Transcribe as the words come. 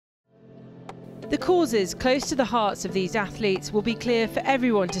The causes close to the hearts of these athletes will be clear for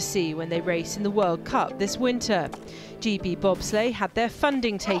everyone to see when they race in the World Cup this winter. GB Bobsleigh had their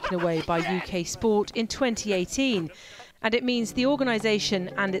funding taken away by UK Sport in 2018. And it means the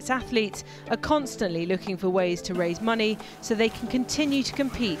organisation and its athletes are constantly looking for ways to raise money so they can continue to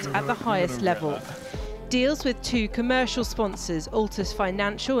compete at the highest level. Deals with two commercial sponsors, Altus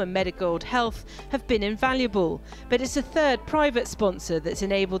Financial and Medigold Health, have been invaluable, but it's a third private sponsor that's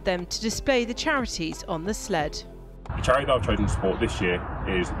enabled them to display the charities on the sled. The charity that I've chosen to support this year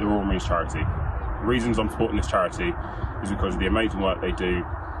is the Royal Marines charity. The reasons I'm supporting this charity is because of the amazing work they do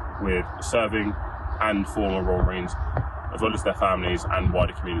with serving and former Royal Marines, as well as their families and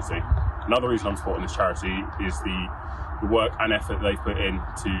wider community. Another reason I'm supporting this charity is the work and effort they've put in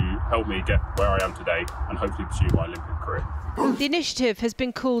to help me get where I am today and hopefully pursue my Olympic career. The initiative has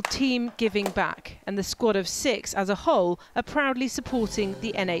been called Team Giving Back, and the squad of 6 as a whole are proudly supporting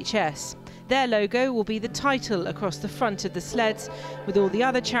the NHS. Their logo will be the title across the front of the sleds, with all the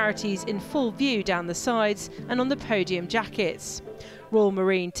other charities in full view down the sides and on the podium jackets. Royal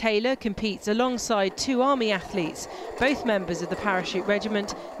Marine Taylor competes alongside 2 Army athletes, both members of the Parachute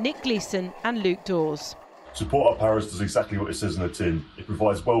Regiment, Nick Gleeson and Luke Dawes. Support Our Paras does exactly what it says in the tin. It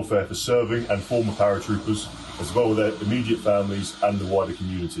provides welfare for serving and former paratroopers, as well as their immediate families and the wider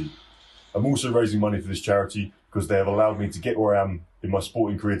community. I'm also raising money for this charity because they have allowed me to get where I am in my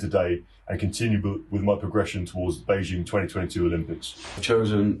sporting career today and continue with my progression towards the Beijing 2022 Olympics. I've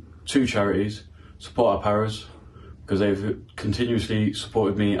chosen 2 charities, Support Our Paras, because they've continuously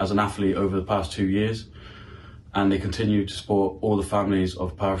supported me as an athlete over the past 2 years, and they continue to support all the families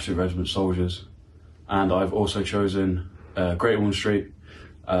of Parachute Regiment soldiers. And I've also chosen Great Ormond Street.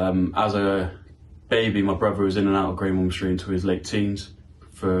 As a baby, my brother was in and out of Great Ormond Street into his late teens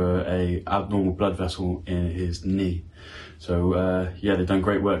for an abnormal blood vessel in his knee. So yeah, they've done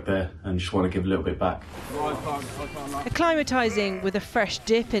great work there and just want to give a little bit back. Acclimatising with a fresh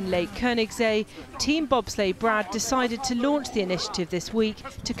dip in Lake Koenigsee, Team Bobsleigh Brad decided to launch the initiative this week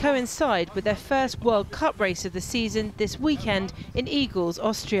to coincide with their first World Cup race of the season this weekend in Eagles,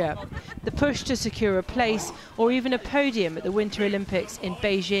 Austria. The push to secure a place or even a podium at the Winter Olympics in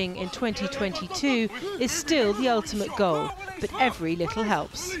Beijing in 2022 is still the ultimate goal, but every little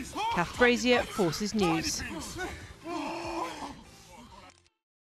helps. Kath Brazier, Forces News.